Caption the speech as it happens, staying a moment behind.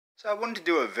So I wanted to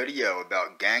do a video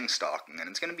about gang stalking, and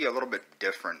it's going to be a little bit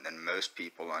different than most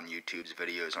people on YouTube's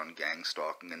videos on gang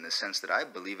stalking in the sense that I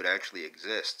believe it actually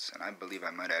exists, and I believe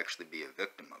I might actually be a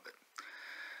victim of it.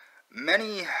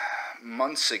 Many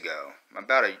months ago,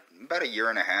 about a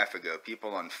year and a half ago,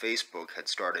 people on Facebook had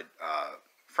started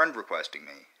friend requesting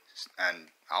me, and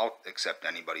I'll accept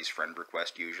anybody's friend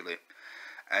request usually,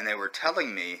 and they were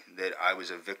telling me that I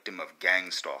was a victim of gang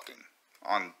stalking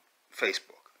on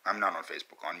Facebook. I'm not on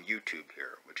Facebook, on YouTube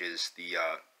here, which is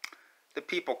the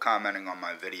people commenting on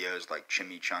my videos like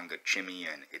Chimichanga Chimmy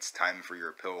and It's Time for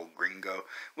Your Pill Gringo,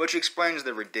 which explains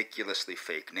the ridiculously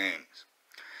fake names.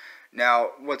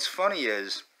 Now, what's funny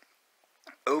is,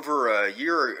 over a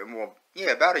year,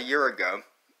 about a year ago,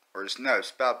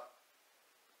 about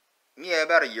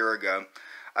a year ago,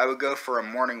 I would go for a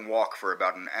morning walk for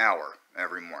about an hour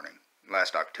every morning,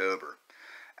 last October.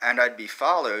 And I'd be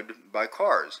followed by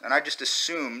cars. And I just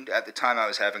assumed at the time I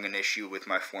was having an issue with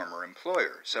my former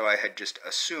employer. So I had just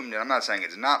assumed, and I'm not saying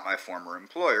it's not my former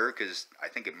employer, because I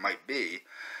think it might be,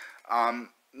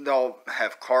 they'll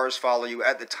have cars follow you.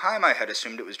 At the time I had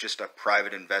assumed it was just a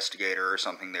private investigator or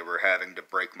something they were having to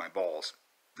break my balls.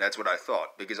 That's what I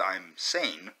thought, because I'm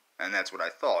sane, and that's what I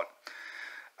thought.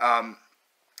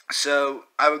 So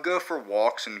I would go for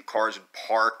walks, and cars would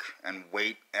park and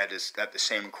wait at the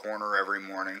same corner every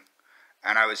morning.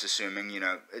 And I was assuming,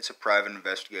 it's a private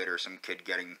investigator, some kid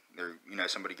getting their,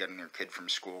 somebody getting their kid from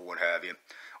school, what have you.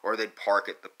 Or they'd park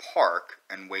at the park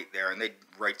and wait there, and they'd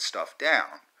write stuff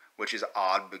down, which is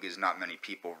odd because not many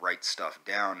people write stuff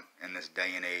down in this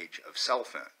day and age of cell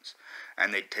phones.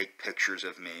 And they'd take pictures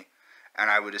of me, and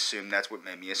I would assume that's what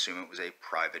made me assume it was a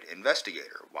private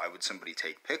investigator. Why would somebody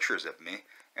take pictures of me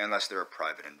unless they're a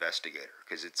private investigator?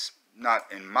 Because it's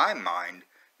not, in my mind,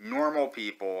 normal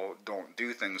people don't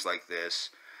do things like this.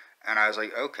 And I was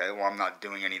like, okay, well, I'm not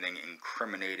doing anything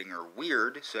incriminating or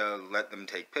weird, so let them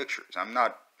take pictures. I'm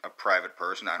not a private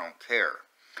person, I don't care.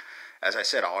 As I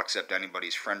said, I'll accept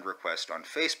anybody's friend request on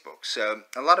Facebook. So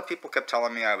a lot of people kept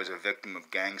telling me I was a victim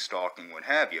of gang stalking, what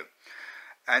have you.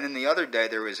 And then the other day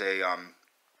there was a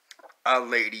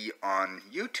lady on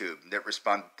YouTube that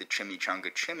responded to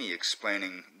Chimichanga Chimmy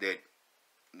explaining that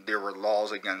there were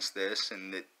laws against this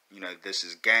and that, this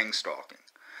is gang stalking.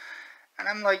 And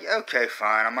I'm like, okay,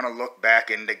 fine, I'm going to look back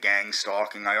into gang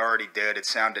stalking. I already did. It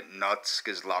sounded nuts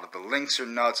because a lot of the links are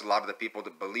nuts. A lot of the people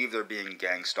that believe they're being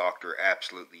gang stalked are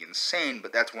absolutely insane,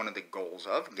 but that's one of the goals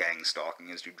of gang stalking,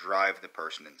 is to drive the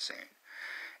person insane.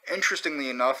 Interestingly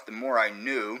enough, the more I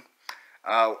knew,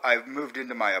 I moved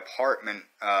into my apartment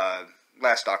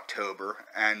last October,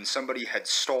 and somebody had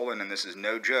stolen, and this is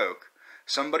no joke,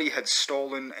 somebody had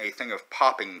stolen a thing of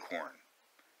popping corn,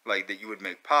 like that you would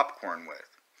make popcorn with.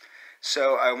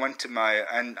 So I went to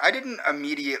and I didn't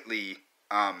immediately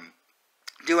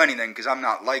do anything, because I'm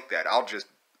not like that. I'll just,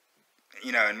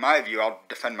 in my view, I'll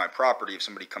defend my property if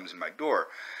somebody comes in my door.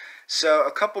 So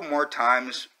a couple more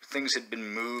times, things had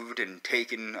been moved and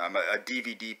taken. A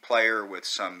DVD player with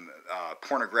some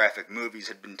pornographic movies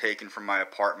had been taken from my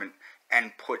apartment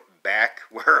and put back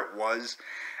where it was.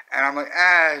 And I'm like,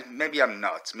 maybe I'm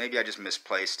nuts. Maybe I just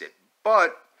misplaced it.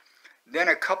 But then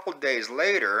a couple days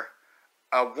later,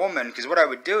 a woman, because what I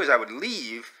would do is I would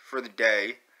leave for the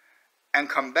day and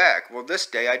come back. Well, this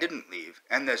day I didn't leave.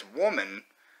 And this woman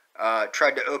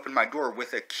tried to open my door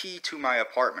with a key to my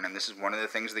apartment. And this is one of the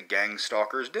things the gang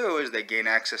stalkers do, is they gain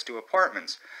access to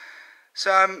apartments.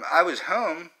 So I was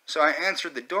home, so I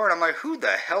answered the door, and I'm like, who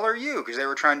the hell are you? Because they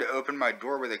were trying to open my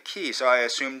door with a key, so I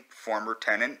assumed former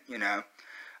tenant,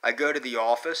 I go to the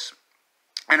office,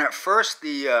 and at first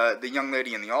the young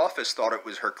lady in the office thought it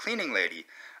was her cleaning lady.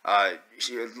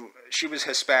 She was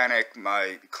Hispanic,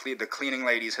 the cleaning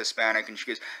lady's Hispanic, and she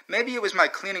goes, maybe it was my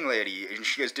cleaning lady, and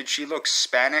she goes, did she look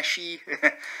Spanish-y?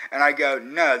 And I go,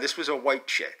 no, this was a white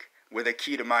chick with a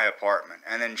key to my apartment.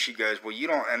 And then she goes, well, you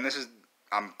don't, and this is,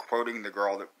 I'm quoting the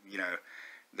girl that,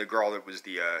 the girl that was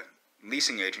the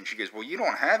leasing agent. She goes, well, you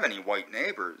don't have any white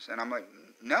neighbors. And I'm like,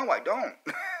 no, I don't.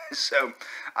 So,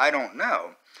 I don't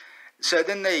know. So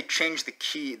then they changed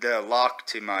the lock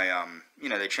to my,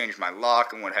 they changed my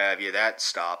lock and what have you. That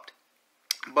stopped.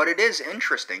 But it is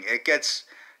interesting. It gets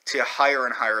to higher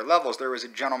and higher levels. There was a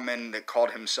gentleman that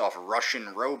called himself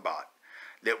Russian Robot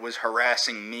that was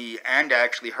harassing me and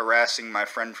actually harassing my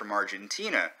friend from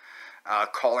Argentina,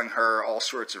 calling her all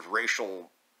sorts of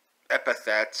racial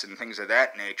epithets and things of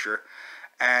that nature.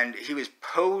 And he was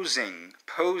posing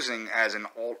as an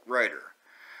alt-righter.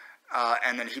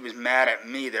 And then he was mad at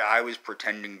me that I was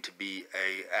pretending to be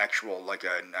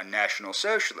a national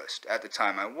socialist. At the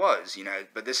time I was,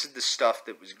 but this is the stuff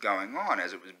that was going on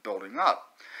as it was building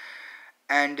up.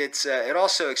 And it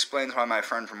also explains why my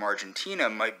friend from Argentina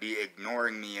might be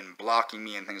ignoring me and blocking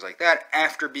me and things like that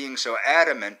after being so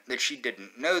adamant that she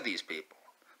didn't know these people.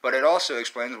 But it also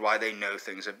explains why they know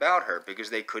things about her, because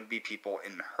they could be people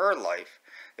in her life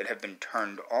that have been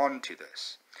turned on to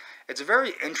this. It's a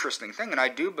very interesting thing, and I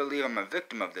do believe I'm a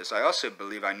victim of this. I also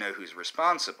believe I know who's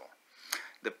responsible.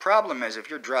 The problem is, if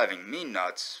you're driving me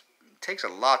nuts, it takes a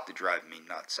lot to drive me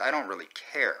nuts. I don't really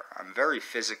care. I'm very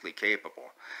physically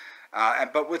capable.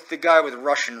 But with the guy with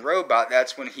Russian Robot,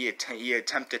 that's when he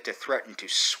attempted to threaten to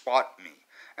swat me.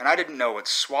 And I didn't know what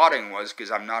swatting was because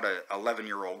I'm not an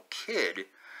 11-year-old kid.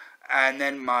 And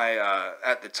then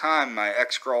at the time, my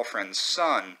ex-girlfriend's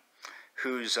son,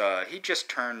 he just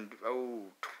turned,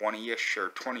 20-ish or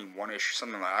 21-ish,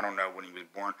 something like that. I don't know when he was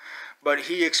born. But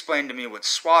he explained to me what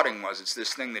swatting was. It's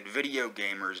this thing that video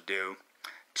gamers do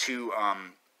to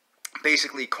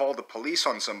basically call the police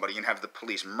on somebody and have the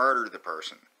police murder the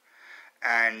person.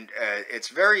 And it's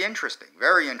very interesting,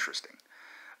 very interesting.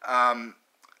 And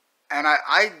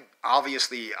I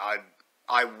obviously,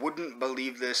 I wouldn't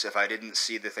believe this if I didn't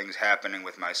see the things happening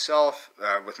with myself,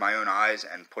 with my own eyes,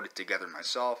 and put it together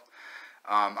myself.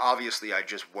 Obviously, I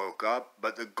just woke up,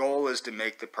 but the goal is to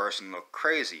make the person look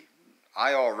crazy.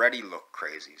 I already look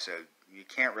crazy, so you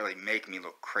can't really make me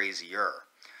look crazier.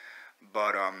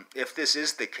 But if this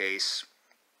is the case,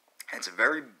 it's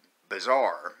very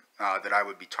bizarre that I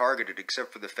would be targeted,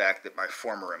 except for the fact that my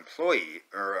former employee,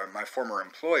 or my former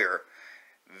employer,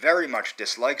 very much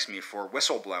dislikes me for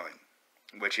whistleblowing,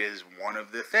 which is one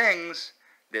of the things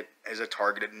that is a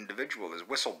targeted individual, is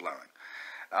whistleblowing.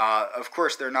 Of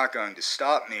course, they're not going to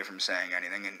stop me from saying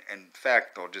anything, and in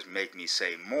fact, they'll just make me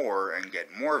say more and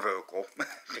get more vocal,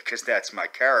 because that's my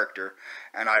character,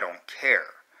 and I don't care.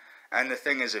 And the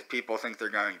thing is, if people think they're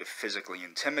going to physically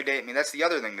intimidate me, that's the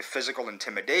other thing, the physical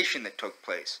intimidation that took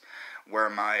place, where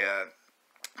my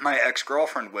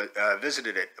ex-girlfriend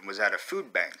visited it and was at a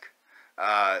food bank.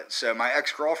 So my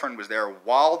ex-girlfriend was there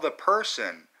while the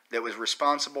person that was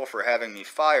responsible for having me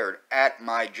fired at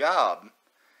my job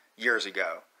years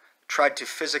ago tried to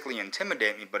physically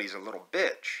intimidate me, but he's a little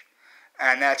bitch.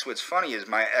 And that's what's funny is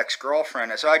my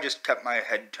ex-girlfriend, so I just kept my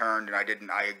head turned and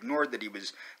I ignored that he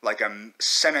was like a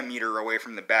centimeter away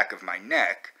from the back of my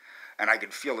neck, and I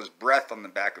could feel his breath on the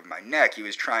back of my neck. He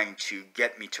was trying to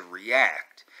get me to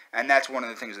react. And that's one of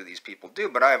the things that these people do,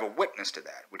 but I have a witness to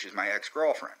that, which is my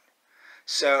ex-girlfriend.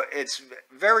 So it's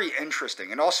very interesting.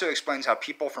 It also explains how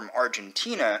people from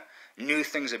Argentina knew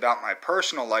things about my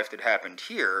personal life that happened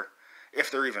here, if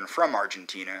they're even from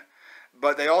Argentina,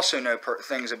 but they also know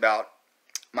things about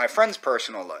my friend's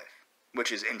personal life, which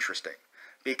is interesting,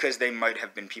 because they might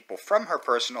have been people from her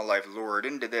personal life lured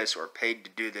into this or paid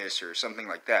to do this or something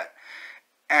like that.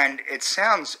 And it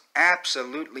sounds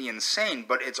absolutely insane,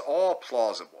 but it's all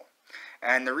plausible.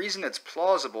 And the reason it's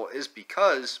plausible is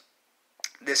because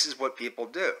this is what people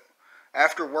do.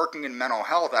 After working in mental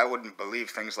health, I wouldn't believe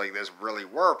things like this really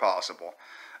were possible.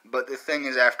 But the thing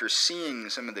is, after seeing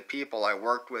some of the people I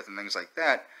worked with and things like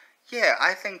that, yeah,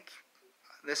 I think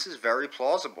this is very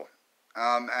plausible.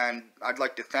 And I'd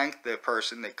like to thank the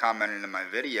person that commented in my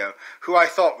video, who I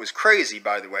thought was crazy,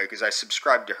 by the way, because I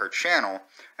subscribed to her channel,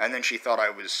 and then she thought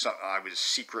I was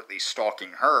secretly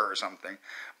stalking her or something.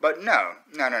 But no,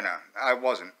 I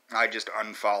wasn't. I just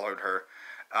unfollowed her.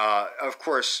 Of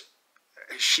course,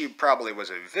 she probably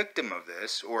was a victim of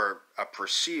this, or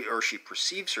she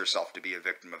perceives herself to be a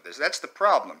victim of this. That's the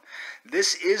problem.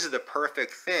 This is the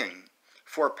perfect thing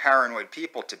for paranoid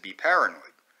people to be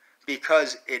paranoid,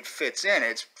 because it fits in.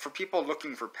 It's for people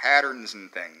looking for patterns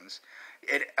and things.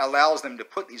 It allows them to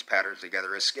put these patterns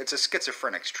together. It's a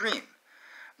schizophrenic stream.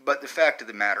 But the fact of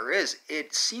the matter is,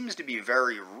 it seems to be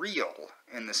very real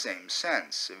in the same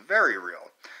sense. Very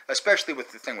real. Especially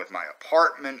with the thing with my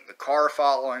apartment, the car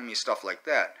following me, stuff like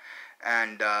that.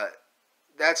 And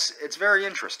it's very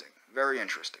interesting. Very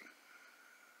interesting.